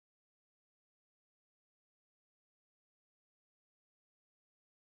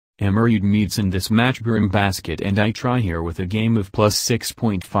Ammerud meets in this match Baerum basket, and I try here with a game of plus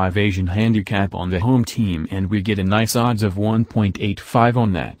 6.5 Asian handicap on the home team, and we get a nice odds of 1.85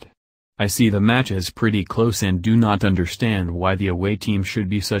 on that. I see the match as pretty close and do not understand why the away team should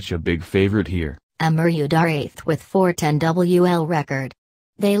be such a big favorite here. Ammerud are 8th with 4-10 WL record.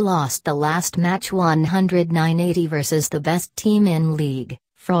 They lost the last match 109-80 versus the best team in league,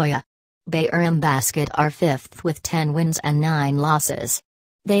 Froya. Baerum basket are 5th with 10 wins and 9 losses.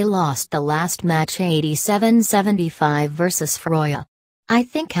 They lost the last match 87-75 versus Froya. I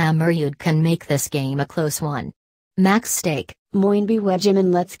think Ammerud can make this game a close one. Max stake. Moinby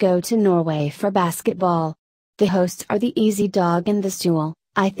Wegeman. Let's go to Norway for basketball. The hosts are the easy dog in this duel.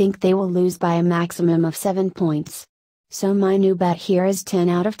 I think they will lose by a maximum of 7 points. So my new bet here is 10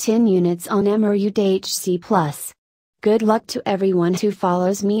 out of 10 units on Ammerud HC+. Good luck to everyone who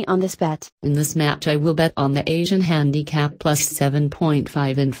follows me on this bet. In this match I will bet on the Asian handicap plus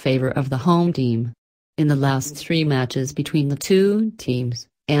 7.5 in favor of the home team. In the last 3 matches between the two teams,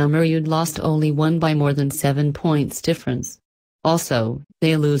 Ammerud lost only one by more than 7 points difference. Also,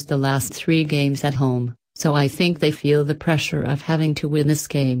 they lose the last 3 games at home, so I think they feel the pressure of having to win this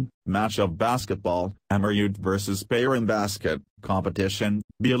game. Match of basketball, Ammerud vs Baerum basket, competition,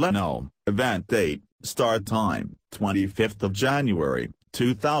 BLNO, event date, start time, 25th of January,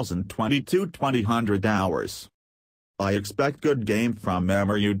 2022 2000 hours. I expect good game from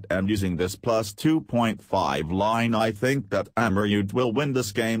Ammerud, and using this plus 2.5 line I think that Ammerud will win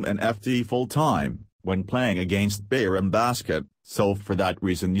this game in FT full time, when playing against Baerum basket, so for that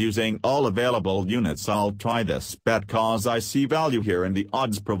reason using all available units I'll try this bet cause I see value here and the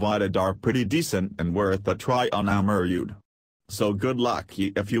odds provided are pretty decent and worth a try on Ammerud. So good luck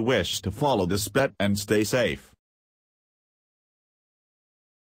if you wish to follow this bet and stay safe.